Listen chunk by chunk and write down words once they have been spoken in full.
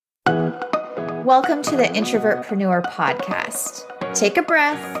Welcome to the Introvertpreneur podcast. Take a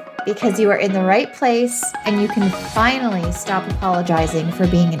breath because you are in the right place and you can finally stop apologizing for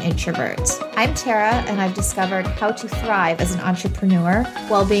being an introvert. I'm Tara and I've discovered how to thrive as an entrepreneur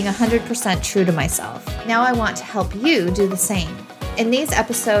while being 100% true to myself. Now I want to help you do the same. In these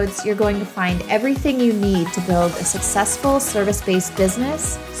episodes, you're going to find everything you need to build a successful service-based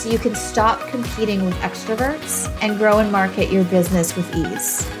business so you can stop competing with extroverts and grow and market your business with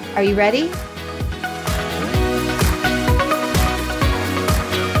ease. Are you ready?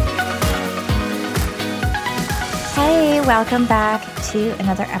 Hey, welcome back to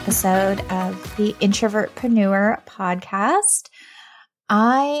another episode of the Introvertpreneur podcast.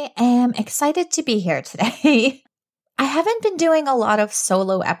 I am excited to be here today. I haven't been doing a lot of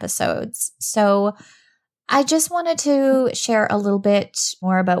solo episodes, so I just wanted to share a little bit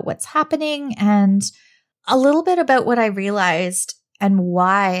more about what's happening and a little bit about what I realized and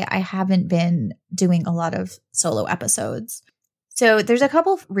why I haven't been doing a lot of solo episodes. So there's a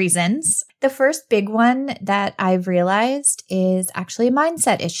couple of reasons. The first big one that I've realized is actually a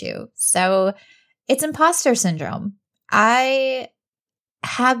mindset issue. So it's imposter syndrome. I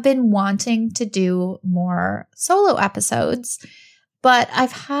have been wanting to do more solo episodes, but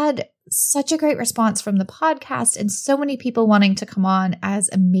I've had such a great response from the podcast and so many people wanting to come on as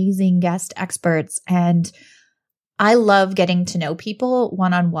amazing guest experts. And I love getting to know people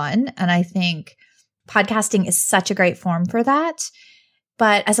one-on-one. And I think podcasting is such a great form for that.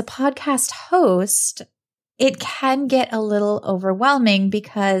 But as a podcast host, it can get a little overwhelming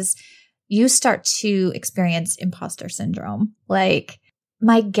because you start to experience imposter syndrome. Like,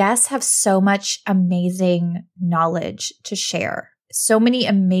 my guests have so much amazing knowledge to share, so many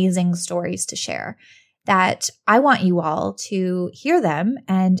amazing stories to share that I want you all to hear them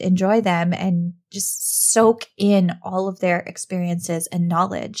and enjoy them and just soak in all of their experiences and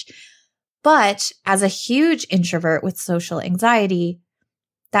knowledge. But as a huge introvert with social anxiety,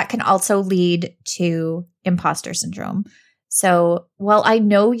 that can also lead to imposter syndrome. So while I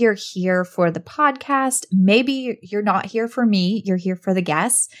know you're here for the podcast, maybe you're not here for me, you're here for the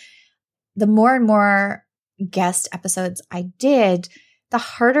guests. The more and more guest episodes I did, the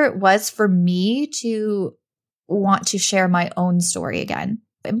harder it was for me to want to share my own story again.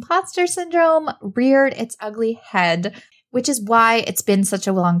 Imposter syndrome reared its ugly head, which is why it's been such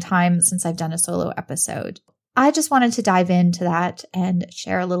a long time since I've done a solo episode. I just wanted to dive into that and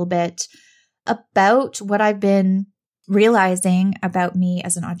share a little bit about what I've been realizing about me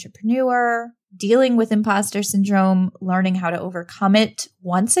as an entrepreneur, dealing with imposter syndrome, learning how to overcome it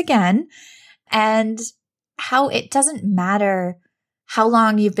once again, and how it doesn't matter how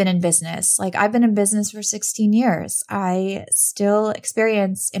long you've been in business. Like, I've been in business for 16 years. I still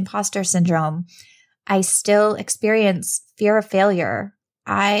experience imposter syndrome. I still experience fear of failure.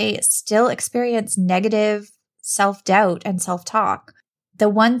 I still experience negative self-doubt and self-talk. The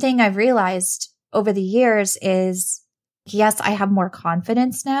one thing I've realized over the years is, yes, I have more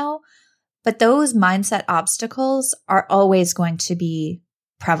confidence now, but those mindset obstacles are always going to be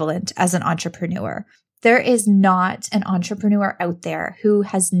prevalent as an entrepreneur. There is not an entrepreneur out there who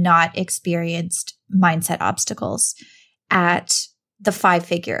has not experienced mindset obstacles at the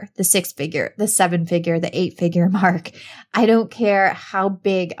 5-figure, the 6-figure, the 7-figure, the 8-figure mark. I don't care how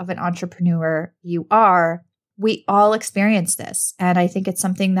big of an entrepreneur you are. We all experience this. And I think it's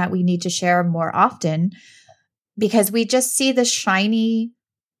something that we need to share more often because we just see the shiny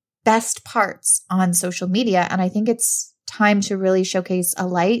best parts on social media. And I think it's time to really showcase a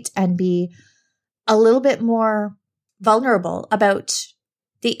light and be a little bit more vulnerable about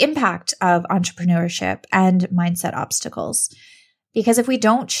the impact of entrepreneurship and mindset obstacles. Because if we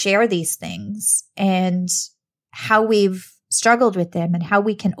don't share these things and how we've struggled with them and how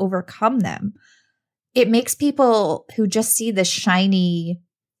we can overcome them, it makes people who just see the shiny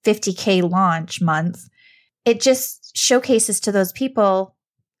 50K launch month, it just showcases to those people,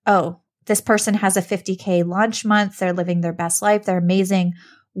 oh, this person has a 50K launch month. They're living their best life. They're amazing.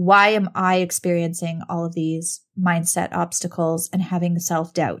 Why am I experiencing all of these mindset obstacles and having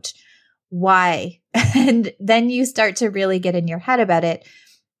self-doubt? Why? And then you start to really get in your head about it.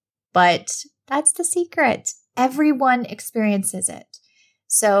 But that's the secret. Everyone experiences it.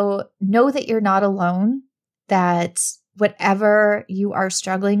 So know that you're not alone, that whatever you are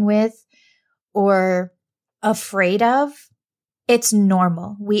struggling with or afraid of, it's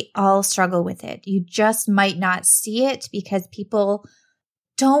normal. We all struggle with it. You just might not see it because people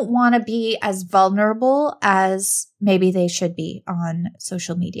don't want to be as vulnerable as maybe they should be on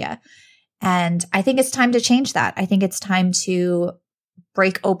social media. And I think it's time to change that. I think it's time to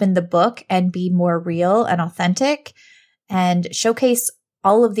break open the book and be more real and authentic and showcase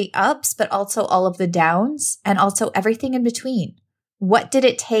all of the ups, but also all of the downs and also everything in between. What did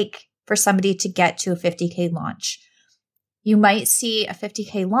it take for somebody to get to a 50K launch? You might see a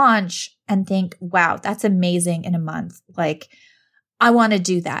 50K launch and think, wow, that's amazing in a month. Like, I want to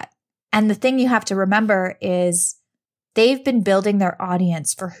do that. And the thing you have to remember is they've been building their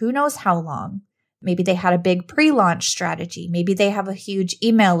audience for who knows how long. Maybe they had a big pre-launch strategy. Maybe they have a huge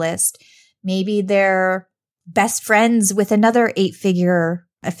email list. Maybe they're best friends with another 8-figure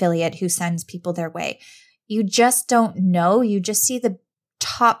affiliate who sends people their way. You just don't know. You just see the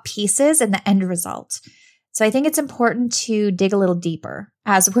top pieces and the end result. So I think it's important to dig a little deeper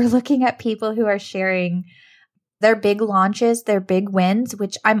as we're looking at people who are sharing their big launches, their big wins,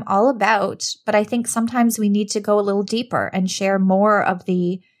 which I'm all about. But I think sometimes we need to go a little deeper and share more of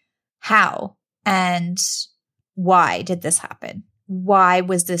the how and why did this happen? Why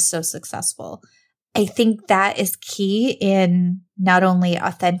was this so successful? I think that is key in not only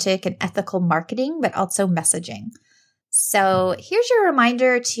authentic and ethical marketing, but also messaging. So here's your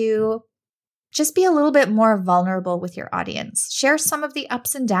reminder to just be a little bit more vulnerable with your audience. Share some of the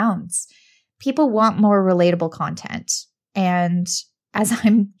ups and downs. People want more relatable content. And as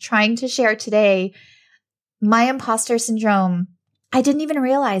I'm trying to share today, my imposter syndrome, I didn't even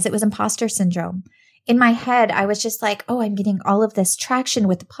realize it was imposter syndrome. In my head, I was just like, oh, I'm getting all of this traction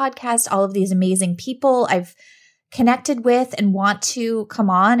with the podcast, all of these amazing people I've connected with and want to come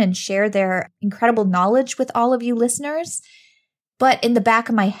on and share their incredible knowledge with all of you listeners. But in the back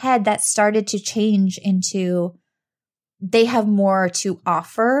of my head, that started to change into they have more to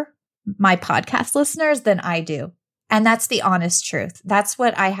offer my podcast listeners than I do. And that's the honest truth. That's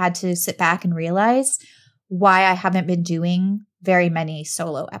what I had to sit back and realize why I haven't been doing very many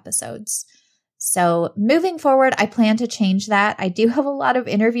solo episodes. So moving forward, I plan to change that. I do have a lot of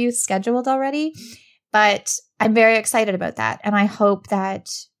interviews scheduled already, but I'm very excited about that. And I hope that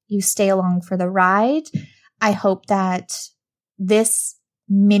you stay along for the ride. I hope that this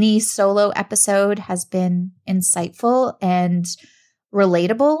mini solo episode has been insightful and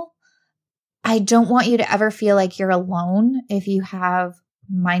relatable. I don't want you to ever feel like you're alone if you have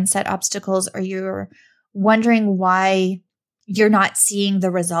mindset obstacles or you're wondering why you're not seeing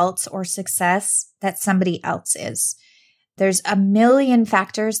the results or success that somebody else is. There's a million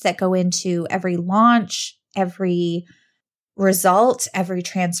factors that go into every launch, every result, every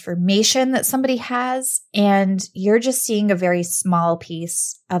transformation that somebody has, and you're just seeing a very small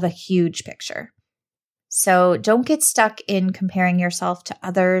piece of a huge picture. So don't get stuck in comparing yourself to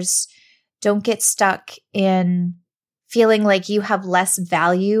others. Don't get stuck in feeling like you have less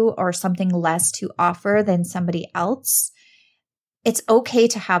value or something less to offer than somebody else. It's okay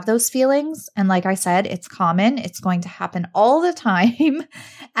to have those feelings. And like I said, it's common. It's going to happen all the time.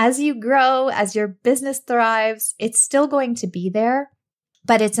 As you grow, as your business thrives, it's still going to be there.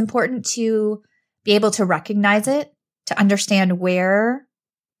 But it's important to be able to recognize it, to understand where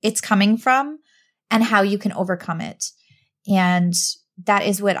it's coming from and how you can overcome it. And that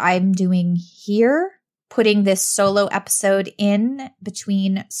is what I'm doing here, putting this solo episode in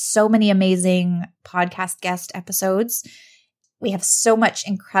between so many amazing podcast guest episodes. We have so much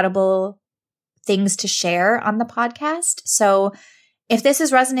incredible things to share on the podcast. So if this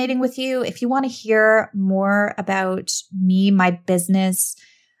is resonating with you, if you want to hear more about me, my business,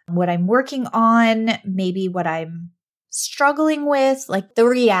 what I'm working on, maybe what I'm struggling with, like the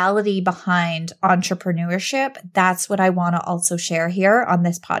reality behind entrepreneurship, that's what I want to also share here on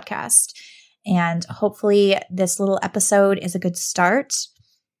this podcast. And hopefully this little episode is a good start.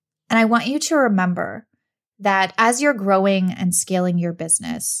 And I want you to remember that as you're growing and scaling your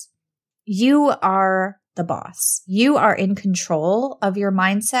business, you are the boss. You are in control of your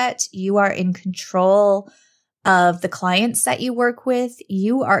mindset. You are in control of the clients that you work with.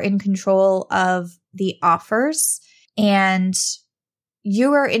 You are in control of the offers, and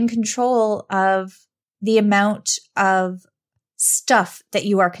you are in control of the amount of stuff that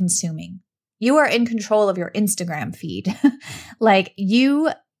you are consuming. You are in control of your Instagram feed. Like,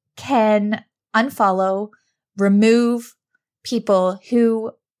 you can unfollow, remove people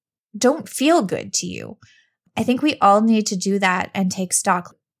who don't feel good to you. I think we all need to do that and take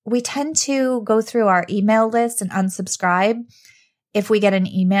stock. We tend to go through our email list and unsubscribe if we get an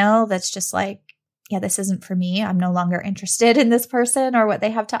email that's just like, yeah, this isn't for me. I'm no longer interested in this person or what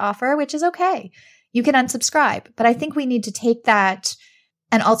they have to offer, which is okay. You can unsubscribe. But I think we need to take that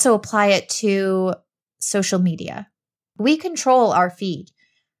and also apply it to social media. We control our feed.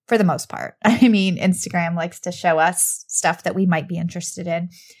 For the most part. I mean, Instagram likes to show us stuff that we might be interested in.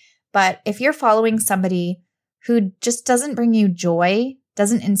 But if you're following somebody who just doesn't bring you joy,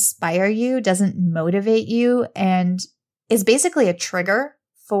 doesn't inspire you, doesn't motivate you, and is basically a trigger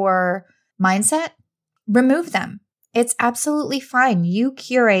for mindset, remove them. It's absolutely fine. You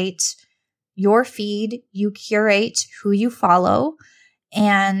curate your feed, you curate who you follow,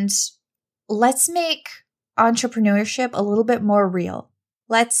 and let's make entrepreneurship a little bit more real.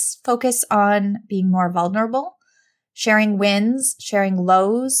 Let's focus on being more vulnerable, sharing wins, sharing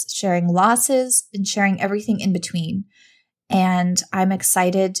lows, sharing losses, and sharing everything in between. And I'm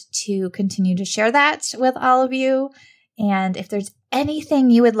excited to continue to share that with all of you. And if there's anything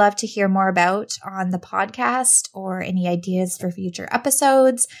you would love to hear more about on the podcast or any ideas for future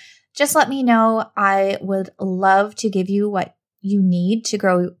episodes, just let me know. I would love to give you what you need to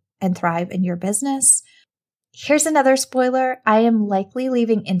grow and thrive in your business. Here's another spoiler. I am likely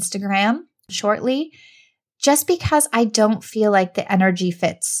leaving Instagram shortly just because I don't feel like the energy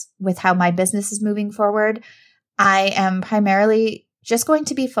fits with how my business is moving forward. I am primarily just going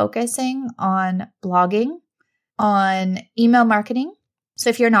to be focusing on blogging, on email marketing. So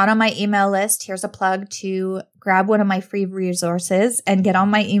if you're not on my email list, here's a plug to grab one of my free resources and get on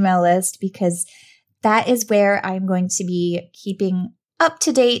my email list, because that is where I'm going to be keeping up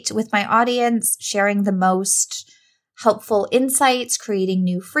to date with my audience, sharing the most helpful insights, creating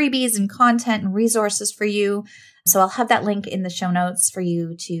new freebies and content and resources for you. So I'll have that link in the show notes for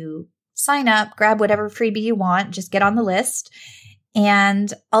you to sign up, grab whatever freebie you want, just get on the list.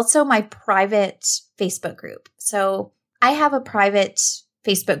 And also my private Facebook group. So I have a private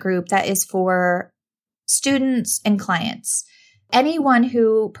Facebook group that is for students and clients. Anyone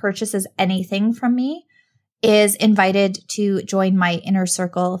who purchases anything from me is invited to join my Inner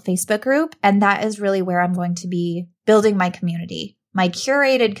Circle Facebook group. And that is really where I'm going to be building my community, my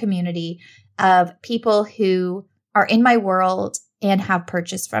curated community of people who are in my world and have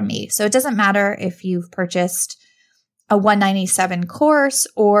purchased from me. So it doesn't matter if you've purchased a $197 course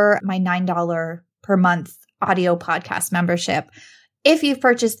or my $9 per month audio podcast membership. If you've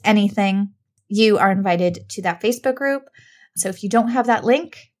purchased anything, you are invited to that Facebook group. So if you don't have that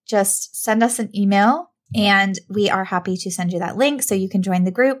link, just send us an email and we are happy to send you that link so you can join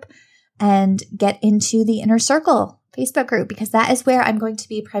the group and get into the Inner Circle Facebook group, because that is where I'm going to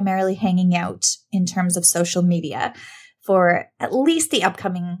be primarily hanging out in terms of social media for at least the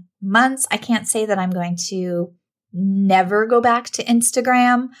upcoming months. I can't say that I'm going to never go back to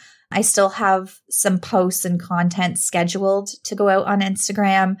Instagram. I still have some posts and content scheduled to go out on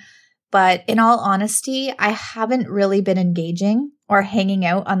Instagram. But in all honesty, I haven't really been engaging or hanging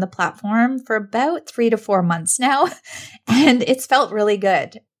out on the platform for about 3 to 4 months now. And it's felt really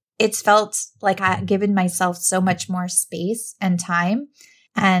good. It's felt like I've given myself so much more space and time,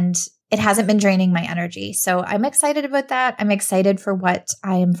 and it hasn't been draining my energy. So I'm excited about that. I'm excited for what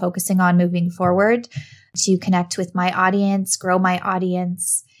I am focusing on moving forward to connect with my audience, grow my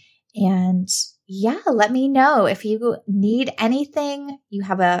audience. And yeah, let me know if you need anything, you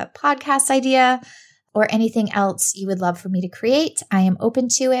have a podcast idea or anything else you would love for me to create. I am open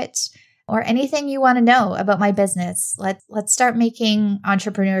to it, or anything you want to know about my business. Let's start making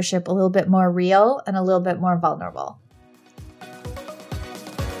entrepreneurship a little bit more real and a little bit more vulnerable.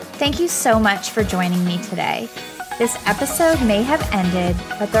 Thank you so much for joining me today. This episode may have ended,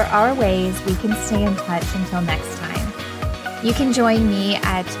 but there are ways we can stay in touch until next time. You can join me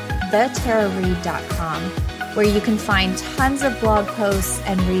at thetarareed.com, where you can find tons of blog posts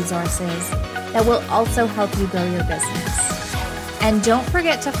and resources that will also help you grow your business. And don't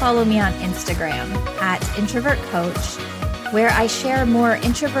forget to follow me on Instagram at Introvert Coach, where I share more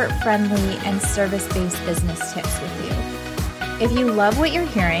introvert-friendly and service-based business tips with you. If you love what you're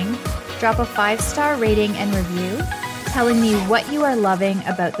hearing, drop a 5-star rating and review telling me what you are loving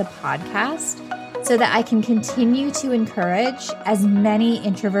about the podcast, so that I can continue to encourage as many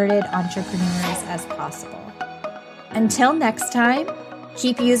introverted entrepreneurs as possible. Until next time,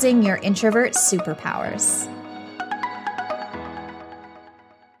 keep using your introvert superpowers.